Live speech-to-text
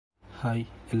Hi,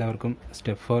 എല്ലാവർക്കും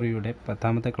step 4യുടെ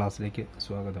 10ാമത്തെ ക്ലാസ്സിലേക്ക്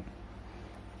സ്വാഗതം.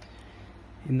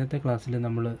 ഇന്നത്തെ ക്ലാസ്സിൽ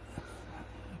നമ്മൾ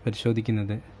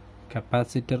പരിശോധിക്കുന്നത്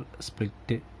capacitor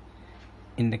split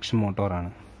induction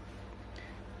മോട്ടോറാണ്.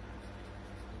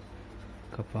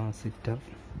 Capacitor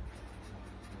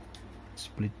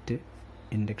split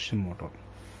induction motor.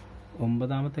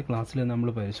 9ാമത്തെ ക്ലാസ്സിൽ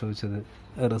നമ്മൾ പരിശോധിച്ചത്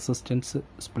റെസിസ്റ്റൻസ്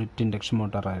സ്പ്ലിറ്റ് ഇൻഡക്ഷൻ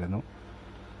മോട്ടോറായിരുന്നു.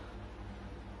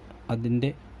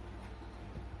 അതിൻ്റെ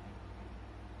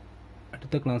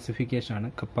അടുത്ത ക്ലാസിഫിക്കേഷനാണ്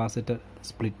കപ്പാസിറ്റർ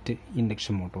സ്പ്ലിറ്റ്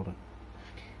ഇൻഡക്ഷൻ മോട്ടോർ.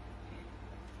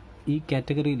 ഈ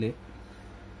കാറ്റഗറിയിൽ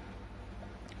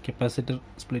കപ്പാസിറ്റർ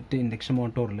സ്പ്ലിറ്റ് ഇൻഡക്ഷൻ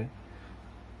മോട്ടോറിൽ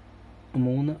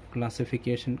 3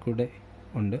 ക്ലാസിഫിക്കേഷൻ കൂടെ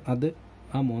ഉണ്ട്. ആ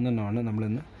 3 എണ്ണമാണ്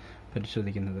നമ്മളിന്ന്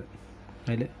പരിശോധിക്കുന്നത്.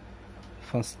 അതിൽ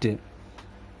ഫസ്റ്റ്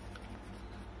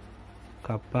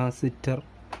കപ്പാസിറ്റർ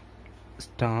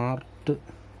സ്റ്റാർട്ട്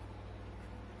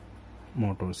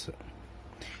മോട്ടോഴ്സ്.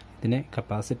 ഇതിനെ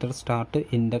കപ്പാസിറ്റർ സ്റ്റാർട്ട്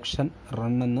ഇൻഡക്ഷൻ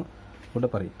റൺ എന്ന് കൂടെ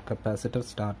പറയും. Capacitor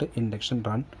start induction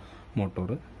run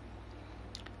motor.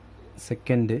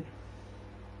 Second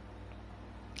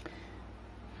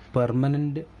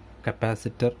permanent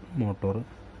capacitor motor.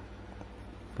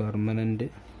 Permanent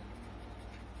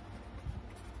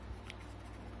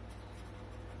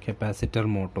capacitor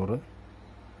motor.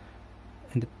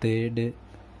 And third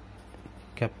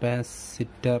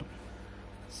capacitor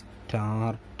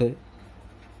start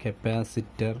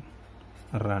capacitor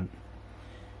run.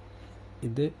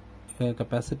 ഇത്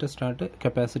capacitor start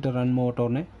capacitor run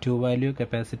മോട്ടോറിനെ 2 value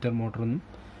capacitor motor എന്നും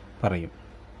പറയും.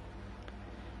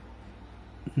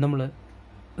 നമ്മൾ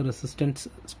resistance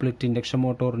split induction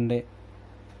മോട്ടോറിൻ്റെ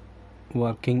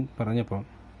working പറഞ്ഞപ്പോൾ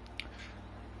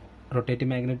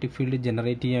rotative magnetic field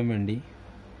generate ചെയ്യാൻ വേണ്ടി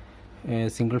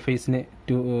single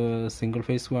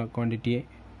phase ക്വാണ്ടിറ്റിയെ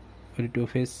ഒരു 2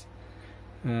 face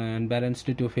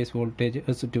unbalanced 2 phase voltage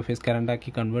 2 face കറണ്ടാക്കി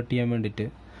convert ചെയ്യാൻ വേണ്ടിയിട്ട്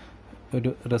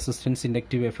ഒരു റെസിസ്റ്റൻസ്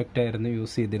ഇൻഡക്റ്റീവ് എഫക്റ്റ് ആയിരുന്നു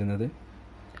യൂസ് ചെയ്തിരുന്നത്.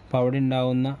 അപ്പോൾ അവിടെ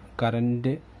ഉണ്ടാകുന്ന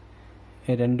കറൻറ്റ്,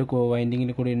 2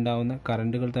 വൈൻഡിങ്ങിൽ കൂടി ഉണ്ടാകുന്ന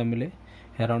കറൻറ്റുകൾ തമ്മിൽ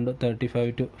അറൗണ്ട്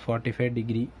 35 to 45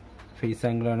 ഡിഗ്രി ഫേസ്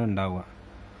ആംഗിളാണ് ഉണ്ടാവുക.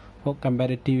 അപ്പോൾ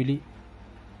കമ്പാരിറ്റീവ്ലി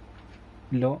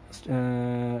ലോ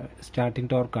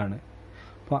സ്റ്റാർട്ടിംഗ് ടോർക്കാണ്.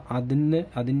 അപ്പോൾ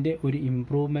അതിൻ്റെ ഒരു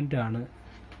ഇമ്പ്രൂവ്മെൻ്റ് ആണ്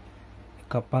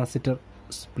കപ്പാസിറ്റർ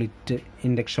സ്പ്ലിറ്റ്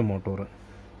ഇൻഡക്ഷൻ മോട്ടോർ.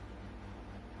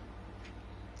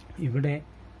 ഇവിടെ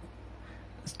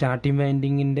സ്റ്റാർട്ടിംഗ്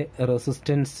വൈൻഡിങ്ങിൻ്റെ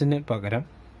റെസിസ്റ്റൻസിന് പകരം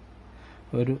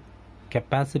ഒരു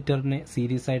കപ്പാസിറ്ററിനെ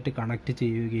സീരീസ് ആയിട്ട് കണക്ട്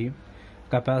ചെയ്യുകയും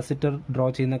കപ്പാസിറ്റർ ഡ്രോ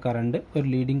ചെയ്യുന്ന കറണ്ട് ഒരു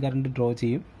ലീഡിങ് കറണ്ട് ഡ്രോ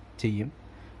ചെയ്യും.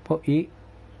 അപ്പോൾ ഈ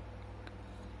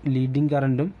ലീഡിങ്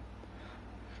കറണ്ടും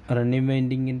റണ്ണിങ്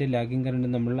വൈൻഡിങ്ങിൻ്റെ ലാഗിങ്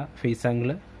കറണ്ടും തമ്മിലുള്ള phase angle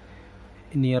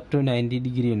near to 90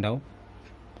 degree ഉണ്ടാവും.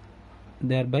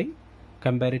 ദെയർബൈ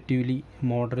കമ്പാരിറ്റീവ്ലി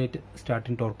മോഡറേറ്റ്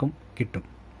സ്റ്റാർട്ടിംഗ് ടോർക്കും കിട്ടും.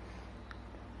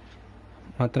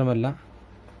 മാത്രമല്ല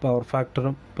പവർ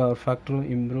ഫാക്ടറും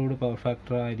ഇംപ്രൂവ്ഡ് പവർ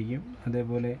ഫാക്ടർ ആയിരിക്കും.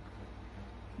 അതേപോലെ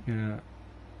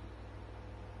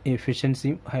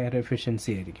എഫിഷ്യൻസിയും ഹയർ എഫിഷ്യൻസി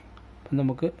ആയിരിക്കും. അപ്പം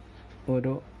നമുക്ക്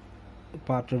ഓരോ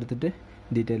പാർട്ട് എടുത്തിട്ട്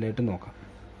ഡീറ്റെയിൽ ആയിട്ട് നോക്കാം.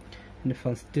 പിന്നെ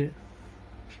ഫസ്റ്റ്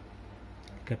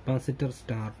കപ്പാസിറ്റർ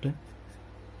സ്റ്റാർട്ട്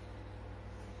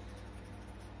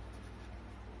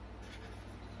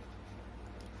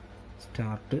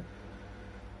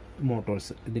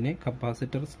മോട്ടോഴ്സ്. ഇതിനെ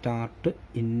capacitor start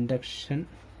induction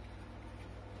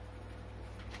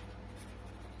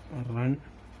run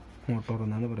motor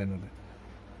എന്നാണ് പറയുന്നത്.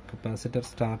 Capacitor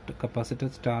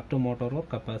start മോട്ടോറോ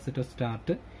capacitor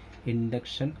start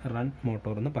induction run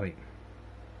motor എന്ന് പറയും.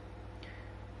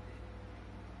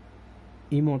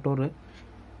 ഈ motor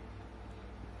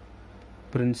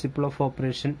principle of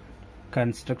operation,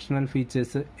 constructional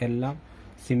features എല്ലാം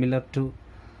similar to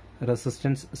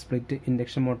resistance split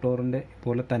induction മോട്ടോറിൻ്റെ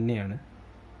പോലെ തന്നെയാണ്.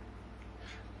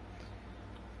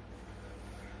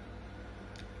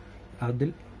 അതിൽ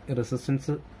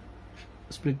റെസിസ്റ്റൻസ്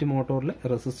സ്പ്ലിറ്റ് മോട്ടോറിൽ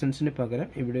റെസിസ്റ്റൻസിന് പകരം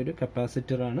ഇവിടെ ഒരു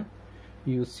കപ്പാസിറ്ററാണ്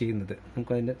യൂസ് ചെയ്യുന്നത്.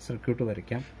 നമുക്കതിൻ്റെ സർക്യൂട്ട്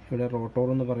വരയ്ക്കാം. ഇവിടെ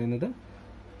റോട്ടോർ എന്ന് പറയുന്നത്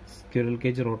സ്ക്വിറൽ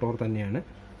കേജ് റോട്ടോർ തന്നെയാണ്.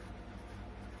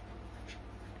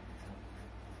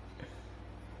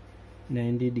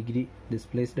 90 ഡിഗ്രി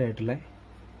ഡിസ്പ്ലേസ്ഡ് ആയിട്ടുള്ള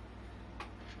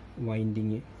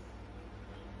വൈൻഡിങ്.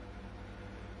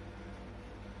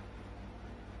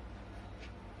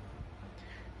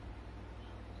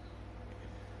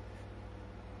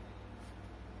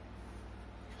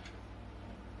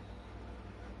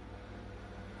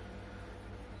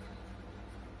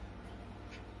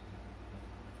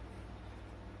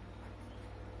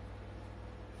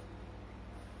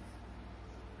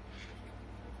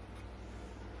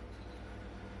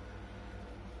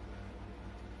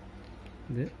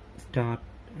 ഇത്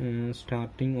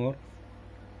സ്റ്റാർട്ടിംഗ് ഓർ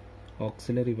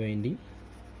ഓക്സിലറി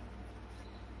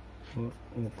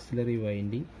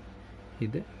വൈൻഡിങ്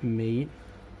ഇത് മെയിൻ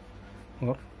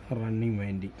ഓർ റണ്ണിങ്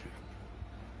വൈൻഡിങ്.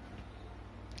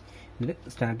 ഇതിൽ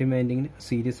സ്റ്റാർട്ടിംഗ് വൈൻഡിങ്ങിന്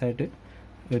സീരീസ് ആയിട്ട്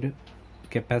ഒരു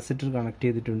കപ്പാസിറ്റർ കണക്ട്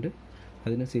ചെയ്തിട്ടുണ്ട്,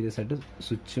 അതിന് സീരീസ് ആയിട്ട്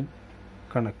സ്വിച്ചും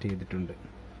കണക്ട് ചെയ്തിട്ടുണ്ട്.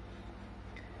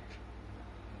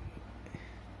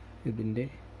 ഇതിൻ്റെ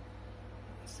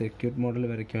സർക്യൂട്ട് മോഡൽ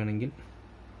വരയ്ക്കുകയാണെങ്കിൽ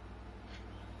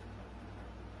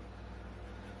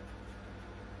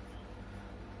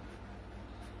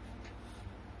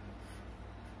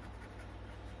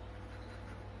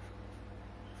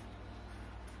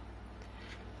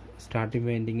starting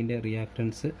വൈൻഡിങ്ങിൻ്റെ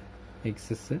reactance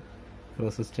excess,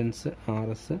 resistance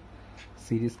RS,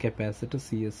 series capacitor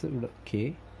CS, ഇവിടെ K,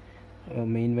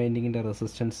 main വൈൻഡിങ്ങിൻ്റെ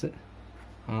resistance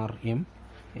RM,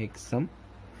 XM,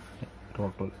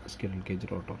 rotor, squirrel cage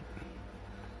rotor.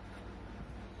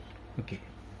 Okay,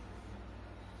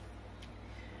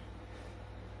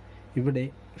 ഇവിടെ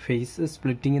ഫേസ്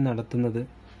സ്പ്ലിറ്റിംഗ് നടത്തുന്നത്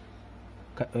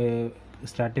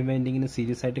സ്റ്റാർട്ടിംഗ് വൈൻഡിങ്ങിന്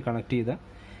സീരീസ് ആയിട്ട് കണക്ട് ചെയ്ത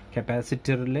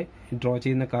കപ്പാസിറ്ററിൽ ഡ്രോ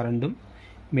ചെയ്യുന്ന കറണ്ടും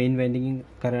മെയിൻ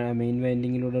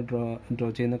വൈൻഡിങ്ങിലൂടെ ഡ്രോ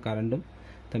ചെയ്യുന്ന കറണ്ടും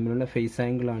തമ്മിലുള്ള ഫേസ്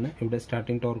ആംഗിളാണ് ഇവിടെ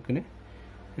starting ടോർക്കിന്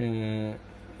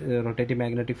rotative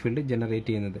magnetic field generate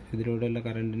ചെയ്യുന്നത്. ഇതിലൂടെയുള്ള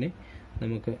കറണ്ടിനെ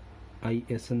നമുക്ക്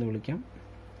IS എന്ന് വിളിക്കാം,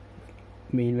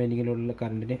 മെയിൻ വൈൻഡിങ്ങിലൂടെയുള്ള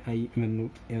കറണ്ടിനെ I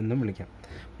എന്നും വിളിക്കാം.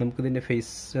 നമുക്കിതിൻ്റെ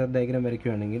ഫേസർ ഡയഗ്രാം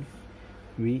വരയ്ക്കുകയാണെങ്കിൽ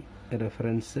V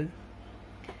റെഫറൻസ്,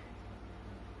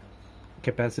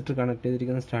 കപ്പാസിറ്റർ കണക്ട്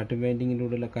ചെയ്തിരിക്കുന്ന സ്റ്റാർട്ടിംഗ്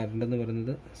വൈൻഡിങ്ങിലൂടെയുള്ള കറണ്ട് എന്ന്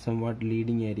പറയുന്നത് സംവാട്ട്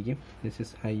ലീഡിങ് ആയിരിക്കും. This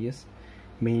is IS.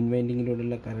 Main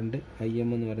വൈൻഡിങ്ങിലൂടെയുള്ള current IM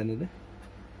എന്ന് പറയുന്നത്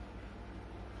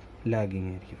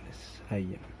ലാഗിങ് ആയിരിക്കും.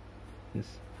 IM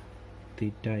ദിസ്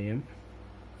θm,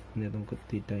 നമുക്ക്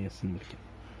θS എന്ന് വിളിക്കാം.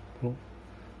 അപ്പോൾ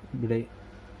ഇവിടെ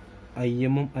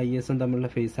IM ഉം IS ഉം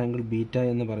തമ്മിലുള്ള ഫേസ് ആംഗിൾ ബീറ്റ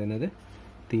എന്ന് പറയുന്നത്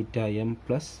θm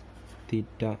പ്ലസ്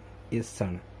θS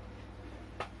ആണ്.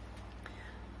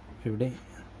 ഇവിടെ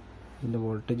ഇതിൻ്റെ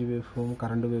voltage wave form,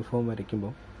 current wave form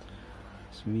വരയ്ക്കുമ്പോൾ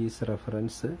V is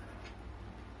reference,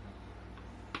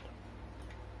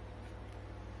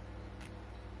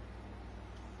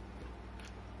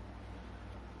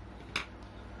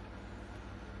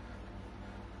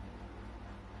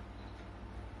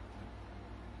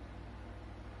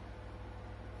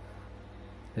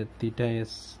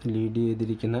 θS lead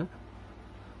ചെയ്തിരിക്കുന്ന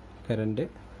കറണ്ട്,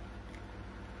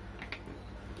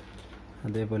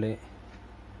 അതേപോലെ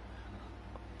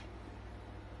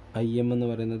IM എന്ന്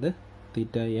പറയുന്നത്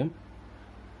θm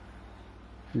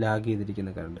ലാഗ്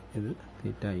ചെയ്തിരിക്കുന്ന കറണ്ട്, ഇത്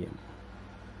θm.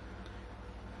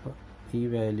 അപ്പോൾ ഈ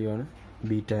വാല്യൂ ആണ്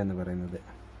ബീറ്റ എന്ന് പറയുന്നത്.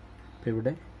 അപ്പോൾ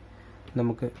ഇവിടെ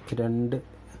നമുക്ക് രണ്ട്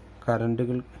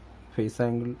കറണ്ടുകൾ ഫേസ്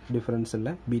ആംഗിൾ ഡിഫറൻസ്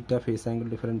ഉള്ള, ബീറ്റ ഫേസ് ആംഗിൾ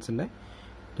ഡിഫറൻസ് ഉള്ള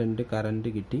രണ്ട് കറണ്ട്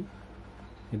കിട്ടി.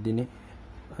 ഇതിന്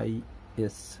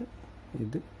IS,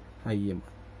 ഇത് IM.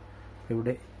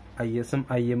 ഇവിടെ ISഉം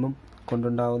IM ഉം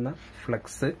കൊണ്ടുണ്ടാവുന്ന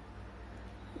ഫ്ലക്സ്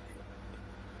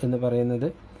എന്ന് പറയുന്നത്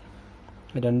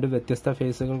രണ്ട് വ്യത്യസ്ത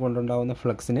ഫേസുകൾ കൊണ്ടുണ്ടാവുന്ന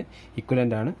ഫ്ലക്സിന്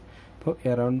ഇക്വലൻ്റ് ആണ്. അപ്പോൾ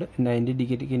അറൗണ്ട് 90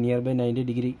 ഡിഗ്രിക്ക് നിയർ ബൈ 90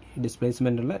 ഡിഗ്രി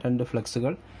ഡിസ്പ്ലേസ്മെൻ്റ് ഉള്ള രണ്ട്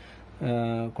ഫ്ലക്സുകൾ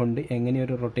കൊണ്ട്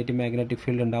എങ്ങനെയൊരു റൊട്ടേറ്റീവ് മാഗ്നറ്റിക്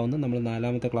ഫീൽഡ് ഉണ്ടാവുമെന്ന് നമ്മൾ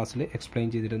 4ാമത്തെ ക്ലാസ്സിൽ എക്സ്പ്ലെയിൻ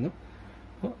ചെയ്തിരുന്നു.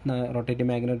 അപ്പോൾ റൊട്ടേറ്റീവ്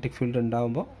മാഗ്നറ്റിക് ഫീൽഡ്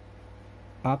ഉണ്ടാകുമ്പോൾ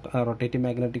ആ റൊട്ടേറ്റീവ്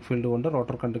മാഗ്നറ്റിക് ഫീൽഡ് കൊണ്ട്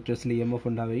റോട്ടർ കണ്ടക്ടേഴ്സിൽ EMF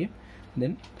ഉണ്ടാവുകയും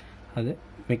ദെൻ അത്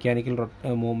mechanical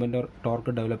movement or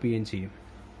torque develop ചെയ്യുകയും ചെയ്യും.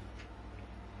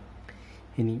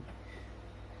 ഇനി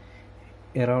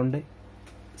അറൗണ്ട്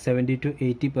 70 to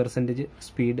 80%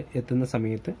 സ്പീഡ് എത്തുന്ന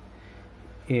സമയത്ത്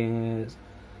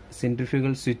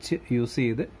സെൻട്രിഫ്യൂഗൽ സ്വിച്ച് യൂസ്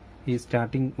ചെയ്ത് ഈ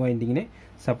സ്റ്റാർട്ടിംഗ് വൈൻഡിങ്ങിനെ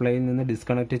സപ്ലൈയിൽ നിന്ന്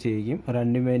ഡിസ്കണക്ട് ചെയ്യുകയും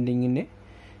running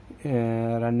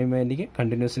winding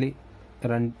continuously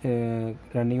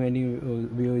running winding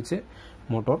ഉപയോഗിച്ച്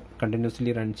മോട്ടോർ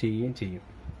കണ്ടിന്യൂസ്ലി റൺ ചെയ്യുകയും ചെയ്യും.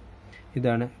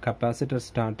 ഇതാണ് capacitor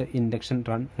start induction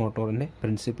run മോട്ടോറിൻ്റെ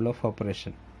principle of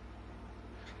operation.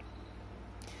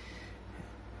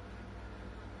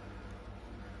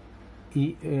 ഈ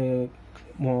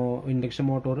induction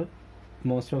motor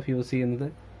most of use ചെയ്യുന്നത്,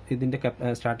 ഇതിൻ്റെ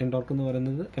സ്റ്റാർട്ടിംഗ് ടോർക്ക് എന്ന്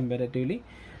പറയുന്നത് comparatively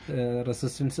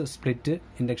resistance split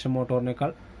induction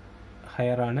മോട്ടോറിനേക്കാൾ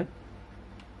higher ആണ്.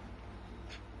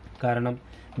 കാരണം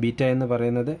ബീറ്റ എന്ന്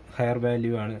പറയുന്നത് ഹയർ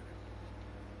വാല്യൂ ആണ്.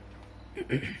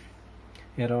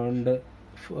 Around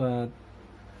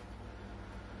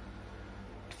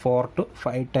 4 to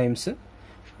 5 times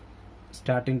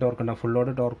starting torque ഉണ്ടാകും. Full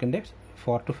load ടോർക്കിൻ്റെ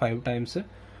 4 to 5 times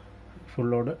full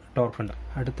load torque ഉണ്ട്.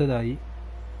 അടുത്തതായി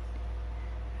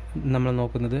നമ്മൾ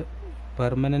നോക്കുന്നത്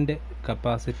permanent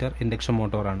capacitor induction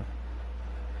മോട്ടോറാണ്.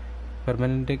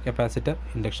 Permanent capacitor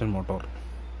induction motor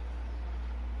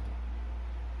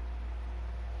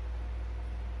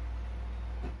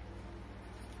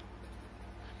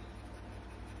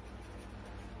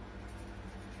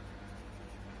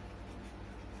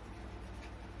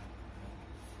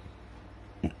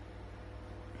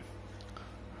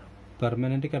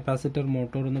permanent capacitor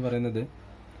motor എന്ന് പറയുന്നത്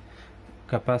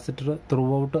കപ്പാസിറ്റർ ത്രൂ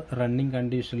ഔട്ട് റണ്ണിങ്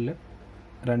കണ്ടീഷനിൽ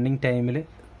റണ്ണിങ് ടൈമിൽ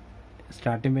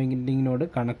സ്റ്റാർട്ടിംഗ് വൈൻഡിങ്ങിനോട്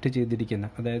കണക്ട് ചെയ്തിരിക്കുന്ന,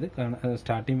 അതായത്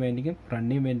സ്റ്റാർട്ടിംഗ് വൈൻഡിങ്ങും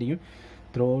റണ്ണിങ് വൈൻഡിങ്ങും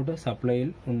ത്രൂ ഔട്ട് സപ്ലൈയിൽ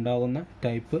ഉണ്ടാകുന്ന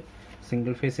type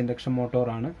single phase induction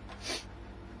മോട്ടോറാണ്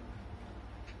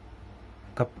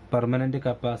permanent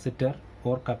capacitor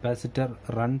or capacitor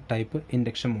run type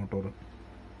induction motor.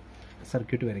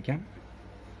 Circuit വരയ്ക്കാം.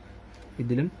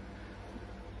 ഇതിലും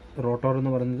rotor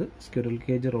എന്ന് പറയുന്നത് സ്ക്വിറൽ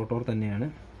കേജ് റോട്ടോർ തന്നെയാണ്.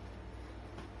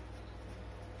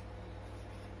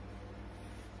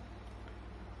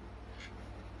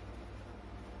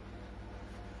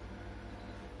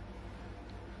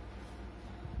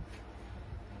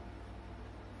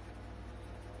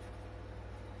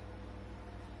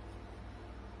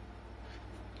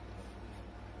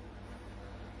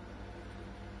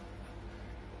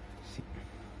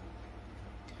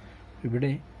 ഇവിടെ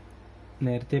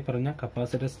നേരത്തെ പറഞ്ഞ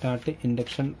capacitor start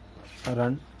induction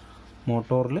run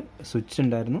മോട്ടോറിൽ switch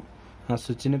ഉണ്ടായിരുന്നു. ആ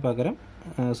സ്വിച്ചിന് പകരം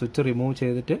സ്വിച്ച് റിമൂവ്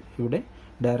ചെയ്തിട്ട് ഇവിടെ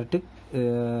ഡയറക്റ്റ്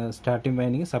സ്റ്റാർട്ടിംഗ്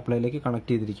വൈൻഡിങ് സപ്ലൈയിലേക്ക് കണക്ട്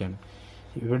ചെയ്തിരിക്കുകയാണ്.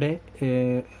 ഇവിടെ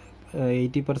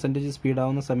 80%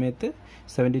 സ്പീഡാവുന്ന സമയത്ത്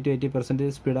 70 to 80%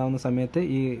 സ്പീഡാവുന്ന സമയത്ത്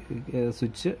ഈ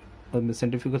സ്വിച്ച്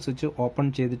സെൻട്രിഫ്യൂഗൽ സ്വിച്ച് ഓപ്പൺ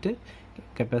ചെയ്തിട്ട്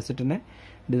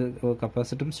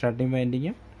കപ്പാസിറ്ററും സ്റ്റാർട്ടിംഗ്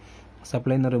വൈൻഡിങ്ങും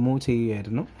സപ്ലൈയിൽ നിന്ന് റിമൂവ്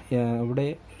ചെയ്യുകയായിരുന്നു. ഇവിടെ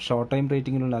ഷോർട്ട് ടൈം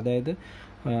റേറ്റിങ്ങിലുള്ള, അതായത്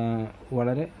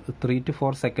വളരെ 3 to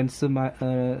 4 സെക്കൻഡ്സ്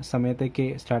സമയത്തേക്ക്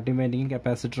സ്റ്റാർട്ടിംഗ് വൈൻഡിങ്ങും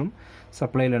കപ്പാസിറ്ററും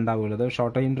സപ്ലൈയിൽ ഉണ്ടാവുകയുള്ളൂ. അത്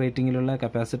ഷോർട്ട് ടൈം റേറ്റിങ്ങിലുള്ള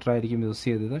കപ്പാസിറ്റർ ആയിരിക്കും യൂസ്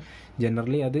ചെയ്തത്.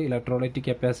 ജനറലി അത് ഇലക്ട്രോലൈറ്റിക്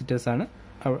കപ്പാസിറ്റേഴ്സാണ്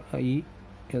ഈ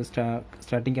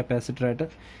സ്റ്റാർട്ടിംഗ് കപ്പാസിറ്ററായിട്ട്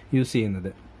യൂസ്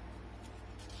ചെയ്യുന്നത്.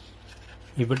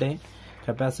 ഇവിടെ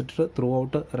കപ്പാസിറ്റർ ത്രൂ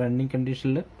ഔട്ട് റണ്ണിങ്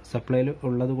കണ്ടീഷനിൽ സപ്ലൈയിൽ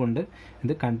ഉള്ളത് കൊണ്ട്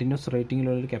ഇത് കണ്ടിന്യൂസ്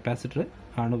റേറ്റിങ്ങിലുള്ളൊരു കപ്പാസിറ്റർ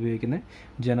ആണ് ഉപയോഗിക്കുന്നത്.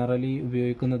 ജനറലി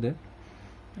ഉപയോഗിക്കുന്നത്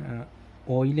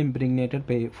ഓയിൽ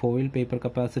ഇംപ്രിഗ്നേറ്റഡ് ഫോയിൽ പേപ്പർ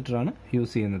കപ്പാസിറ്ററാണ്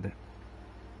യൂസ് ചെയ്യുന്നത്.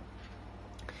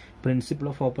 പ്രിൻസിപ്പിൾ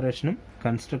ഓഫ് ഓപ്പറേഷനും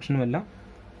കൺസ്ട്രക്ഷനും എല്ലാം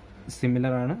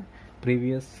സിമിലർ ആണ്.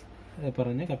 പ്രീവിയസ്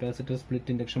പറഞ്ഞ കപ്പാസിറ്റർ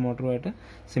സ്പ്ലിറ്റ് ഇൻഡക്ഷൻ മോട്ടറുമായിട്ട്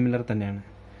സിമിലർ തന്നെയാണ്.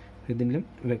 ഇതിലും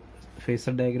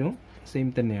ഫേസർ ഡയഗ്രവും സെയിം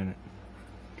തന്നെയാണ്.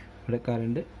 ഇവിടെ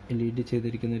കറണ്ട് ലീഡ്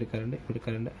ചെയ്തിരിക്കുന്ന ഒരു കറണ്ട്, ഇവിടെ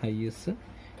കറണ്ട് IS,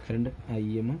 കറണ്ട്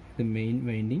IM, ഇത് മെയിൻ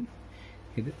വൈൻഡിങ്,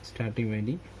 ഇത് സ്റ്റാർട്ടിംഗ്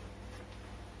വൈൻഡിങ്.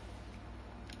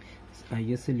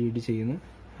 IS ലീഡ് ചെയ്യുന്നു,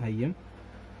 IM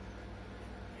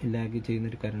ലാഗ്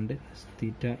ചെയ്യുന്നൊരു കറണ്ട്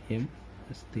തീറ്റ M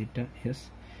തീറ്റ S,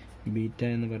 ബീറ്റ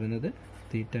എന്ന് പറയുന്നത്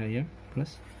തീറ്റ M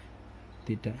പ്ലസ്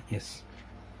തീറ്റ S.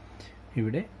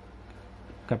 ഇവിടെ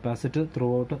capacitor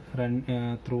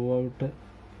through out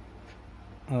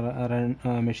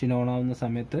machine on ആവുന്ന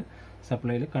സമയത്ത്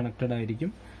സപ്ലൈയിൽ കണക്റ്റഡ് ആയിരിക്കും.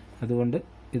 അതുകൊണ്ട്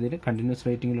ഇതിൽ കണ്ടിന്യൂസ്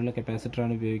റേറ്റിങ്ങിലുള്ള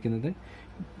കപ്പാസിറ്ററാണ് ഉപയോഗിക്കുന്നത്.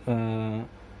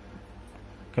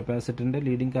 കപ്പാസിറ്ററിൻ്റെ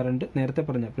ലീഡിങ് കറണ്ട് നേരത്തെ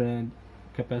പറഞ്ഞ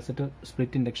capacitor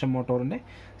split induction മോട്ടോറിൻ്റെ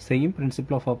same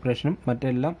principle of ഓപ്പറേഷനും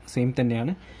മറ്റെല്ലാം സെയിം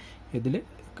തന്നെയാണ്. ഇതിൽ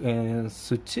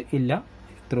സ്വിച്ച് ഇല്ല,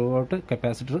 ത്രൂ ഔട്ട്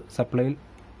കപ്പാസിറ്റർ സപ്ലൈയിൽ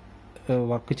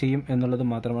വർക്ക് ചെയ്യും എന്നുള്ളത്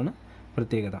മാത്രമാണ്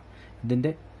പ്രത്യേകത.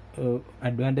 ഇതിൻ്റെ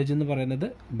അഡ്വാൻറ്റേജ് എന്ന് പറയുന്നത്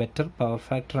ബെറ്റർ പവർ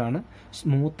ഫാക്ടറാണ്,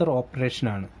 സ്മൂത്തർ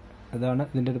ഓപ്പറേഷനാണ്. അതാണ്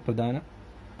ഇതിൻ്റെ ഒരു പ്രധാന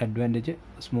അഡ്വാൻറ്റേജ്,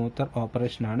 സ്മൂത്തർ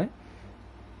ഓപ്പറേഷനാണ്.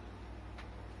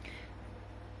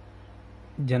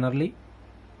 ജനറലി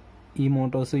ഈ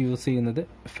മോട്ടോഴ്സ് യൂസ് ചെയ്യുന്നത്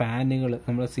ഫാനുകൾ,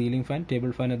 നമ്മുടെ സീലിംഗ് ഫാൻ,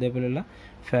 ടേബിൾ ഫാൻ, അതേപോലെയുള്ള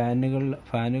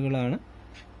ഫാനുകളാണ്.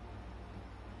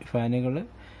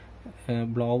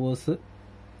 ബ്ലോവേഴ്സ്,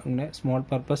 അങ്ങനെ small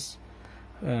purpose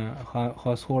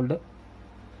house hold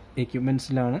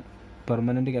എക്യുപ്മെൻറ്റ്സിലാണ്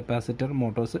permanent capacitor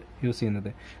Motors use ചെയ്യുന്നത്.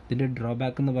 ഇതിൻ്റെ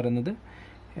ഡ്രോബാക്ക് എന്ന് പറയുന്നത്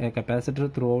കപ്പാസിറ്റർ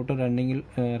ത്രൂ ഔട്ട് റണ്ണിങ്ങിൽ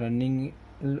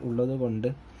ഉള്ളത് കൊണ്ട്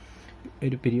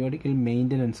ഒരു പീരിയോഡിക്കൽ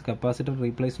മെയിൻ്റനൻസ്, കപ്പാസിറ്റർ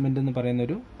റീപ്ലേസ്മെൻ്റ് എന്ന്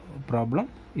പറയുന്നൊരു പ്രോബ്ലം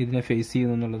ഇതിനെ ഫേസ്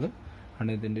ചെയ്യുന്നു എന്നുള്ളത്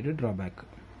ആണ് ഇതിൻ്റെ ഒരു drawback.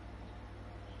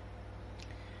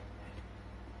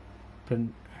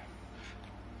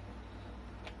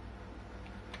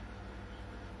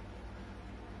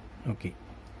 Okay,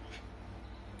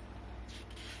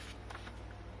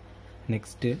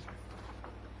 next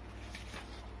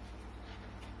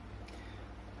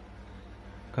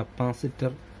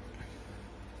capacitor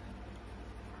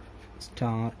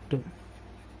start,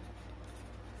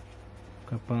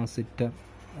 capacitor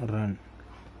run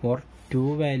or 2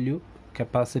 value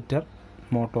capacitor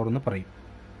motor എന്ന് പറയും.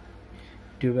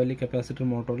 2 വാല്യൂ കപ്പാസിറ്റർ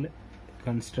മോട്ടോറിൽ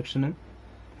കൺസ്ട്രക്ഷനും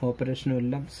ഓപ്പറേഷനും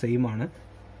എല്ലാം സെയിം ആണ്.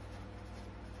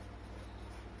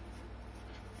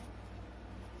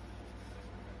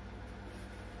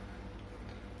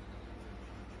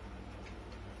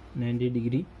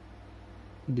 ഡിഗ്രി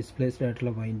ഡിസ്പ്ലേസ്ഡ്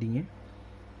ആയിട്ടുള്ള വൈൻഡിങ്,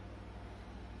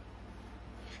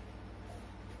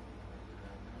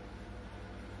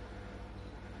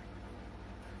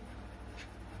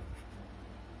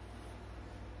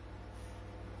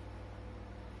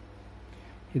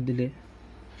 ഇതിൽ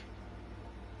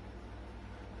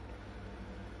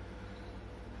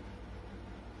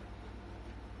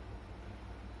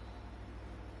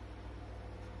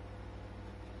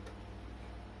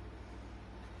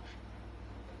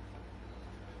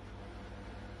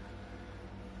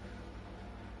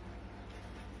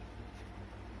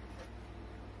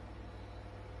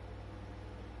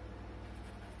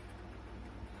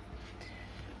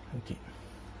ഓക്കെ,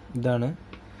 ഇതാണ്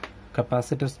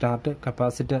capacitor start,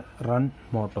 capacitor run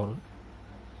motor.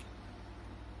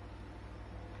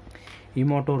 ഈ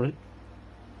മോട്ടോറിൽ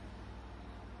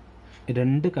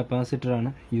 2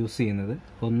 കപ്പാസിറ്ററാണ് യൂസ് ചെയ്യുന്നത്.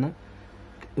 ഒന്ന്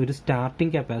ഒരു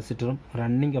സ്റ്റാർട്ടിംഗ് കപ്പാസിറ്ററും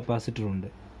റണ്ണിങ് കപ്പാസിറ്ററും ഉണ്ട്.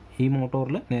 ഈ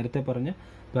മോട്ടോറിൽ നേരത്തെ പറഞ്ഞ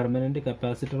permanent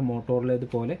capacitor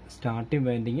മോട്ടോറിലേതുപോലെ starting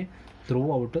winding through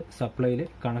out സപ്ലൈയിൽ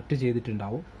connect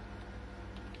ചെയ്തിട്ടുണ്ടാവും.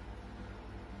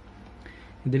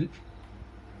 ഇതിൽ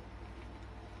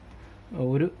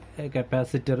ഒരു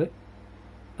കപ്പാസിറ്റർ,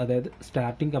 അതായത്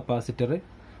സ്റ്റാർട്ടിംഗ് കപ്പാസിറ്റർ,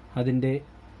 അതിൻ്റെ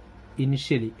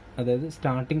ഇനിഷ്യലി, അതായത്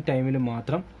സ്റ്റാർട്ടിംഗ് ടൈമിൽ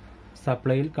മാത്രം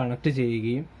സപ്ലൈയിൽ കണക്ട്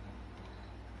ചെയ്യുകയും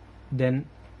then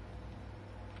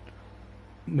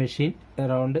machine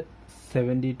around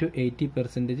 70 to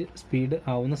 80% speed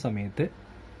ആവുന്ന സമയത്ത്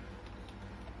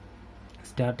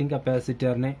സ്റ്റാർട്ടിംഗ്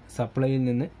കപ്പാസിറ്ററിനെ സപ്ലൈയിൽ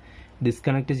നിന്ന്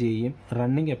ഡിസ്കണക്ട് ചെയ്യുകയും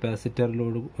റണ്ണിങ്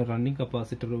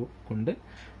കപ്പാസിറ്റർ കൊണ്ട്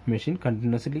മെഷീൻ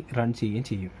കണ്ടിന്യൂസ്ലി റൺ ചെയ്യുകയും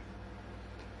ചെയ്യും.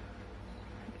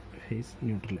 Face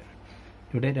neutral.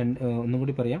 ഇവിടെ ഒന്നും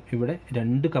കൂടി പറയാം, ഇവിടെ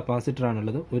 2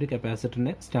 കപ്പാസിറ്ററാണുള്ളത്. ഒരു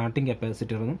കപ്പാസിറ്ററിനെ സ്റ്റാർട്ടിംഗ്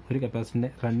കപ്പാസിറ്റർ എന്നും ഒരു കപ്പാസിറ്ററിനെ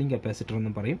റണ്ണിങ് കപ്പാസിറ്റർ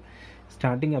എന്നും പറയും.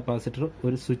 സ്റ്റാർട്ടിംഗ് കപ്പാസിറ്റർ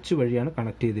ഒരു സ്വിച്ച് വഴിയാണ്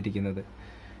കണക്ട് ചെയ്തിരിക്കുന്നത്.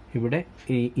 ഇവിടെ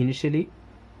ഇനിഷ്യലി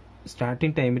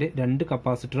സ്റ്റാർട്ടിംഗ് ടൈമിൽ 2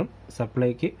 കപ്പാസിറ്ററും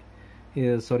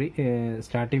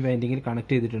സ്റ്റാർട്ടിംഗ് വൈൻഡിങ്ങിൽ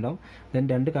കണക്ട് ചെയ്തിട്ടുണ്ടാവും. ദെൻ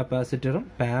 2 കപ്പാസിറ്ററും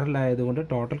പാരലൽ ആയതുകൊണ്ട്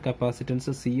ടോട്ടൽ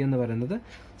കപ്പാസിറ്റൻസ് C എന്ന് പറയുന്നത്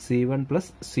C1 +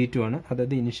 C2 ആണ്.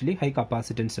 അതായത് ഇനിഷ്യലി ഹൈ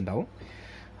കപ്പാസിറ്റൻസ് ഉണ്ടാവും.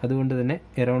 അതുകൊണ്ട് തന്നെ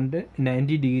അറൗണ്ട്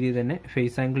 90 ഡിഗ്രി തന്നെ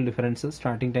ഫേസ് ആംഗിൾ ഡിഫറൻസ്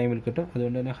സ്റ്റാർട്ടിംഗ് ടൈമിൽ കിട്ടും.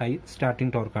 അതുകൊണ്ട് തന്നെ ഹൈ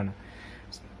സ്റ്റാർട്ടിംഗ് ടോർക്കാണ്.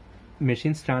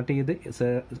 മെഷീൻ സ്റ്റാർട്ട് ചെയ്ത്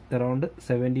അറൗണ്ട്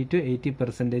 70 to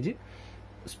 80%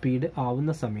 സ്പീഡ്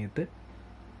ആവുന്ന സമയത്ത്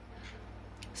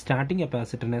സ്റ്റാർട്ടിംഗ്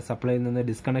കപ്പാസിറ്ററിനെ സപ്ലൈയിൽ നിന്ന്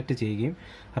ഡിസ്കണക്ട് ചെയ്യുകയും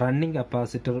റണ്ണിംഗ്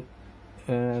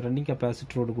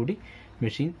കപ്പാസിറ്ററോട് കൂടി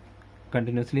മെഷീൻ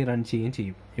കണ്ടിന്യൂസ്ലി റൺ ചെയ്യുകയും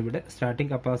ചെയ്യും. ഇവിടെ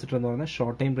സ്റ്റാർട്ടിംഗ് കപ്പാസിറ്റർ എന്ന് പറഞ്ഞാൽ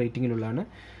ഷോർട്ട് ടൈം റേറ്റിംഗിലുള്ളതാണ്.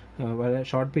 വളരെ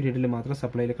ഷോർട്ട് പീരീഡിൽ മാത്രം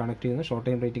സപ്ലൈയിൽ കണക്ട് ചെയ്യുന്ന ഷോർട്ട്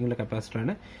ടൈം റേറ്റിംഗിലുള്ള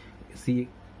കപ്പാസിറ്ററാണ്.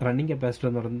 റണ്ണിംഗ് കപ്പാസിറ്റർ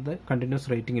എന്ന് പറയുന്നത് continuous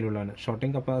റേറ്റിംഗിലുള്ളതാണ്.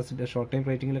 Short time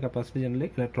റേറ്റിംഗിലെ capacitor generally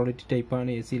electrolytic ടൈപ്പാണ്,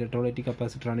 AC ഇലക്ട്രോലൈറ്റിക്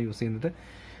കപ്പാസിറ്ററാണ് യൂസ് ചെയ്യുന്നത്.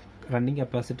 റണ്ണിംഗ്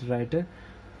കപ്പാസിറ്ററായിട്ട്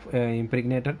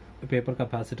ഇംപ്രിഗ്നേറ്റഡ് പേപ്പർ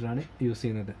കപ്പാസിറ്ററാണ് യൂസ്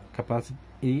ചെയ്യുന്നത്.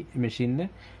 ഈ മെഷീനിന്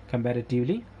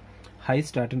കമ്പാരിറ്റീവ്ലി ഹൈ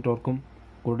സ്റ്റാർട്ടിംഗ് ടോർക്കും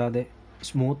കൂടാതെ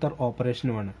സ്മൂത്തർ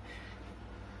ഓപ്പറേഷനുമാണ്.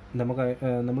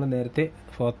 നമ്മൾ നേരത്തെ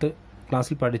 4th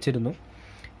ക്ലാസ്സിൽ പഠിച്ചിരുന്നു,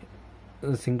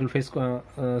 സിംഗിൾ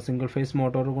ഫേസ്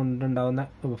മോട്ടോർ കൊണ്ടുണ്ടാകുന്ന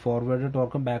ഫോർവേഡ്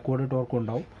ടോർക്കും ബാക്ക്വേർഡ് ടോർക്കും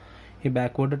ഉണ്ടാവും. ഈ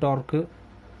ബാക്ക്വേർഡ് ടോർക്ക്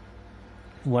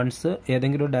വൺസ്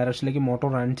ഏതെങ്കിലും ഒരു ഡയറക്ഷനിലേക്ക്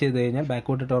മോട്ടോർ റൺ ചെയ്ത് കഴിഞ്ഞാൽ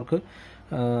ബാക്ക്വേർഡ് ടോർക്ക്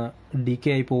ഡീക്കേ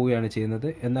ആയി പോവുകയാണ് ചെയ്യുന്നത്.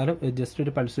 എന്നാലും ജസ്റ്റ്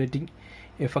ഒരു പൾസേറ്റിംഗ്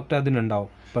എഫക്റ്റ്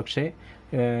അതിനുണ്ടാവും. പക്ഷേ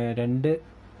 2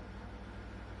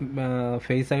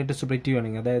 ഫേസ് ആയിട്ട് സ്പ്ലിറ്റ്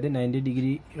ചെയ്യുകയാണെങ്കിൽ, അതായത് 90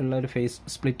 ഡിഗ്രി ഉള്ള ഒരു ഫേസ്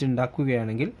സ്പ്ലിറ്റ്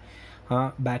ഉണ്ടാക്കുകയാണെങ്കിൽ ആ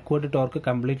ബാക്ക്വേർഡ് ടോർക്ക്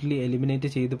കംപ്ലീറ്റ്ലി എലിമിനേറ്റ്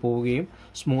ചെയ്ത് പോവുകയും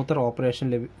സ്മൂത്തർ ഓപ്പറേഷൻ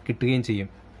കിട്ടുകയും ചെയ്യും.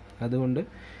 അതുകൊണ്ട്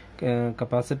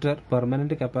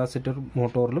permanent capacitor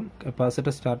മോട്ടോറിലും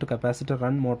capacitor start, capacitor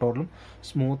run മോട്ടോറിലും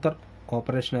smoother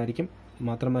operation ആയിരിക്കും.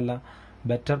 മാത്രമല്ല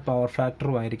ബെറ്റർ പവർ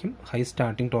ഫാക്ടറും ആയിരിക്കും, ഹൈ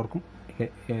സ്റ്റാർട്ടിംഗ് ടോർക്കും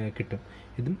കിട്ടും.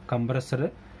 ഇതും കംപ്രസർ,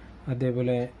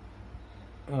 അതേപോലെ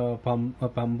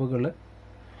പമ്പുകൾ,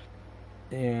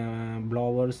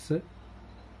 ബ്ലോവേഴ്സ്,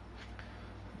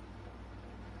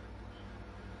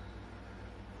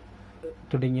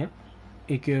 തുടങ്ങിയ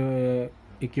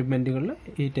എക്യുപ്മെൻറ്റുകളിൽ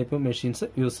ഈ ടൈപ്പ് മെഷീൻസ്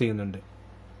യൂസ് ചെയ്യുന്നുണ്ട്.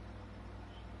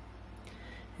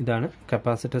 ഇതാണ്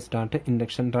capacitor start,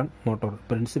 induction run motor.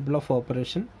 Principle of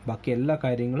operation ബാക്കി എല്ലാ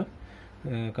കാര്യങ്ങളും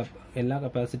എല്ലാ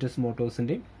കപ്പാസിറ്റർസ്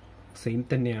മോട്ടോഴ്സിൻ്റെയും സെയിം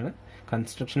തന്നെയാണ്.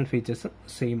 കൺസ്ട്രക്ഷൻ ഫീച്ചേഴ്സ്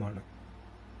സെയിം ആണ്.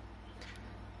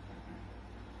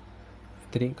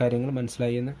 ഇത്രയും കാര്യങ്ങൾ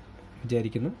മനസ്സിലായി എന്ന്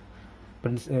വിചാരിക്കുന്നു.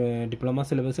 ഡിപ്ലോമ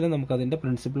സിലബസിൽ നമുക്കതിൻ്റെ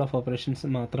പ്രിൻസിപ്പിൾ ഓഫ് ഓപ്പറേഷൻസ്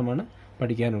മാത്രമാണ്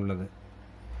പഠിക്കാനുള്ളത്.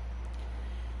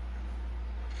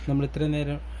 നമ്മൾ ഇത്രയും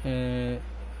നേരം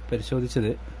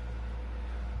പരിശോധിച്ചത്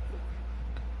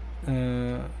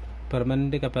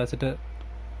permanent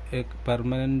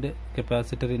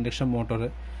capacitor induction motor,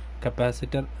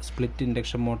 capacitor split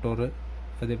induction motor,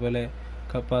 അതേപോലെ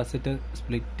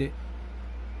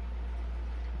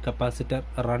കപ്പാസിറ്റർ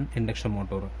റൺ ഇൻഡക്ഷൻ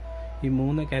മോട്ടോർ. ഈ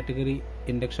 3 category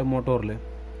induction മോട്ടോറിൽ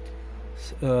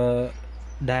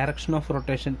direction of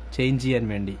rotation change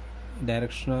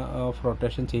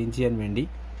ചെയ്യാൻ വേണ്ടി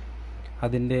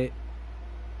അതിൻ്റെ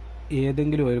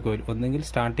ഏതെങ്കിലും ഒരു കോയിൽ, ഒന്നെങ്കിൽ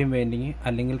സ്റ്റാർട്ടിംഗ് വൈൻഡിങ്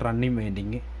അല്ലെങ്കിൽ റണ്ണിങ്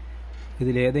വൈൻഡിങ്,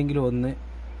 ഇതിലേതെങ്കിലും ഒന്ന്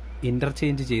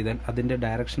ഇൻ്റർചേഞ്ച് ചെയ്താൽ അതിൻ്റെ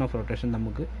ഡയറക്ഷൻ ഓഫ് റൊട്ടേഷൻ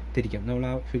നമുക്ക് തിരിക്കാം. നമ്മൾ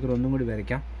ആ ഫിഗർ ഒന്നും കൂടി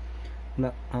വരയ്ക്കാം.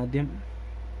 നമ്മൾ ആദ്യം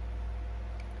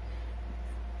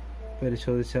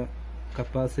പരിശോധിച്ച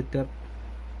capacitor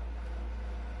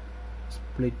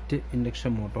split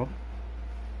induction motor,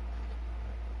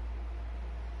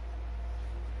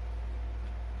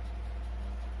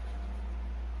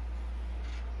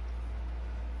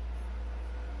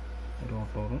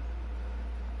 rotor,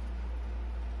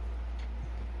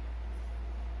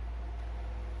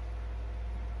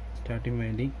 starting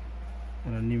winding,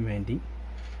 running winding,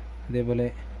 അതേപോലെ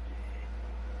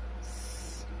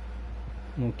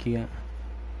നോക്കിയ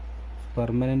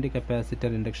പെർമനൻ്റ്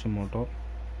കപ്പാസിറ്റർ ഇൻഡക്ഷൻ മോട്ടോർ,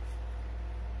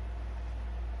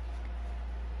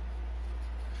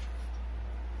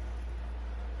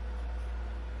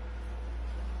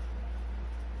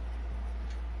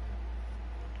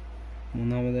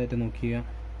 മൂന്നാമതായിട്ട് നോക്കിയ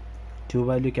 2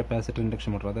 വാല്യൂ കപ്പാസിറ്റർ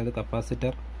ഇൻഡക്ഷൻ മോട്ടോർ, അതായത്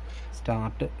capacitor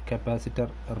start, capacitor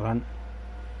run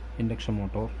induction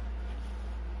motor.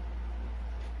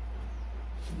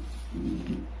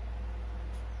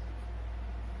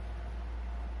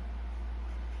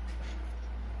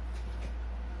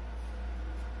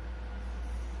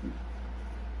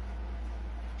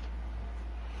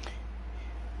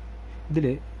 ഇതിൽ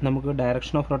നമുക്ക്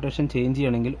ഡയറക്ഷൻ ഓഫ് റൊട്ടേഷൻ ചേഞ്ച്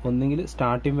ചെയ്യണമെങ്കിൽ ഒന്നെങ്കിൽ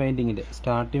സ്റ്റാർട്ടിംഗ്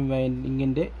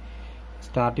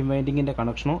വൈൻഡിങ്ങിൻ്റെ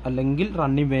കണക്ഷനോ അല്ലെങ്കിൽ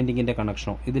റണ്ണിങ് വൈൻഡിങ്ങിൻ്റെ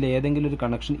കണക്ഷനോ, ഇതിലേതെങ്കിലും ഒരു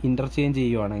കണക്ഷൻ ഇൻ്റർചേഞ്ച്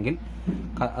ചെയ്യുവാണെങ്കിൽ,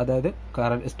 അതായത്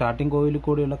സ്റ്റാർട്ടിംഗ് കോയിലിൽ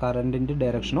കൂടിയുള്ള കറണ്ടിൻ്റെ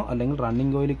ഡയറക്ഷനോ അല്ലെങ്കിൽ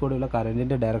റണ്ണിങ് കോയിലിൽ കൂടിയുള്ള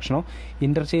കറണ്ടിൻ്റെ ഡയറക്ഷനോ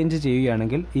ഇൻ്റർചേഞ്ച്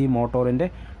ചെയ്യുകയാണെങ്കിൽ ഈ മോട്ടോറിൻ്റെ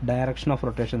ഡയറക്ഷൻ ഓഫ്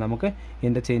റൊട്ടേഷൻ നമുക്ക്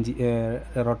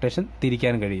റൊട്ടേഷൻ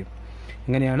തിരിക്കാൻ കഴിയും.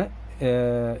 ഇങ്ങനെയാണ്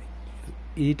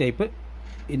ഈ type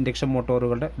induction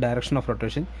മോട്ടോറുകളുടെ direction of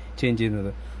rotation change ചെയ്യുന്നത്.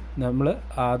 നമ്മൾ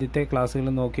ആദ്യത്തെ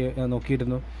ക്ലാസ്സുകളിൽ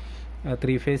നോക്കിയിരുന്നു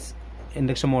 3 phase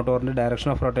induction മോട്ടോറിൻ്റെ direction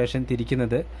of rotation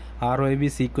തിരിക്കുന്നത് RYB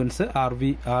sequence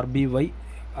RBY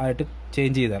ആയിട്ട്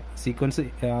ചേഞ്ച് ചെയ്താൽ, സീക്വൻസ്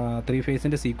 3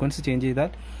 ഫേസിൻ്റെ സീക്വൻസ് ചേഞ്ച് ചെയ്താൽ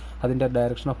അതിൻ്റെ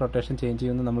ഡയറക്ഷൻ ഓഫ് റൊട്ടേഷൻ ചേഞ്ച്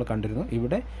ചെയ്യുമെന്ന് നമ്മൾ കണ്ടിരുന്നു.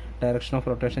 ഇവിടെ ഡയറക്ഷൻ ഓഫ്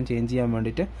റൊട്ടേഷൻ ചേഞ്ച് ചെയ്യാൻ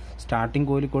വേണ്ടിയിട്ട് സ്റ്റാർട്ടിംഗ്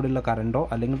കോയിലിൽ കൂടെയുള്ള കറണ്ടോ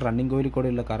അല്ലെങ്കിൽ റണ്ണിങ് കോയിലിൽ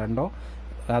കൂടെയുള്ള കറണ്ടോ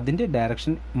അതിൻ്റെ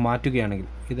ഡയറക്ഷൻ മാറ്റുകയാണെങ്കിൽ,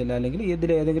 അല്ലെങ്കിൽ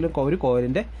ഇതിലേതെങ്കിലും ഒരു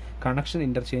കോയിലിൻ്റെ കണക്ഷൻ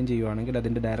ഇൻ്റർചേഞ്ച് ചെയ്യുകയാണെങ്കിൽ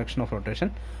അതിൻ്റെ ഡയറക്ഷൻ ഓഫ് റൊട്ടേഷൻ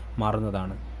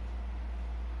മാറുന്നതാണ്.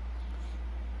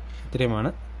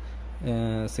 ഇത്രയുമാണ്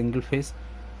single phase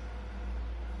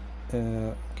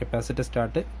capacitor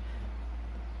start,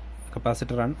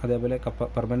 capacitor run, അതേപോലെ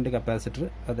പെർമനൻ്റ് കപ്പാസിറ്റർ,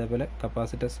 അതേപോലെ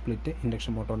കപ്പാസിറ്റർ സ്പ്ലിറ്റ്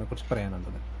ഇൻഡക്ഷൻ മോട്ടോറിനെ കുറിച്ച്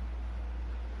പറയാനുള്ളത്.